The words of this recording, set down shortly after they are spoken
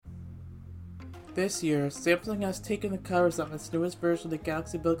This year, Samsung has taken the covers off its newest version of the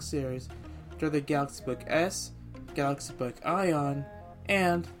Galaxy Book series, through the Galaxy Book S, Galaxy Book Ion,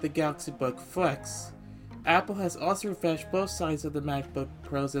 and the Galaxy Book Flex. Apple has also refreshed both sides of the MacBook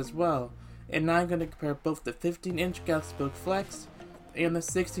Pros as well, and now I'm going to compare both the 15-inch Galaxy Book Flex and the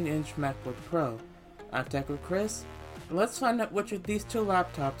 16-inch MacBook Pro. I'm Tech with Chris, and let's find out which of these two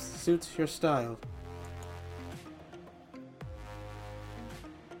laptops suits your style.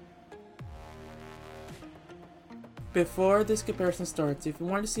 Before this comparison starts, if you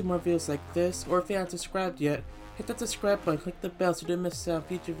want to see more videos like this, or if you haven't subscribed yet, hit that subscribe button and click the bell so you don't miss out on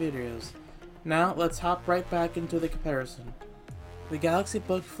future videos. Now, let's hop right back into the comparison. The Galaxy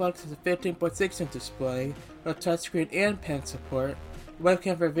Book Flex has a 15.6-inch display, with touchscreen and pen support,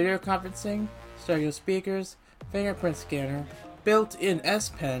 webcam for video conferencing, stereo speakers, fingerprint scanner, built-in S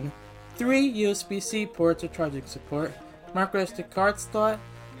Pen, 3 USB-C ports with charging support, micro SD card slot,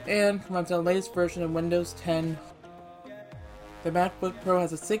 and runs on the latest version of Windows 10. The MacBook Pro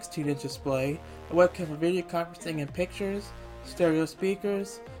has a 16-inch display, a webcam for video conferencing and pictures, stereo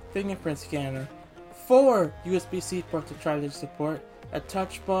speakers, fingerprint scanner, 4 USB-C ports with charging support, a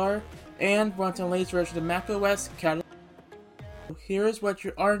touch bar, and runs on the latest version of macOS Catalina. Here is what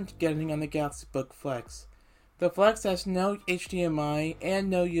you aren't getting on the Galaxy Book Flex. The Flex has no HDMI and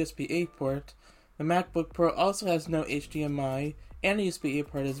no USB-A port. The MacBook Pro also has no HDMI and a USB-A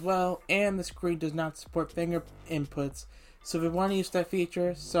port as well, and the screen does not support finger inputs. So if you want to use that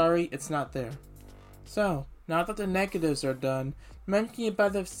feature, sorry, it's not there. So, now that the negatives are done, mention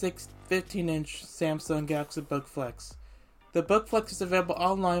about the 15-inch Samsung Galaxy Book Flex. The Book Flex is available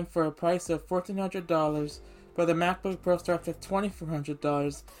online for a price of $1,400, but the MacBook Pro starts at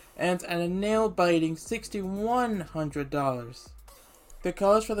 $2,400 and at a nail-biting $6,100. The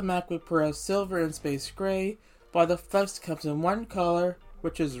colors for the MacBook Pro are silver and space gray, while the Flex comes in one color,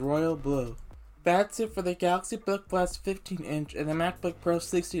 which is royal blue. That's it for the Galaxy Book Flex 15-inch and the MacBook Pro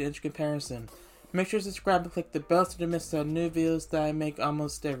 16-inch comparison. Make sure to subscribe and click the bell so you don't miss out on new videos that I make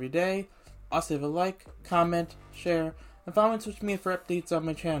almost every day. Also leave a like, comment, share, and follow me on social media for updates on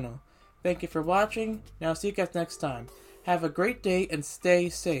my channel. Thank you for watching, and I'll see you guys next time. Have a great day and stay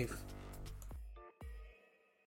safe.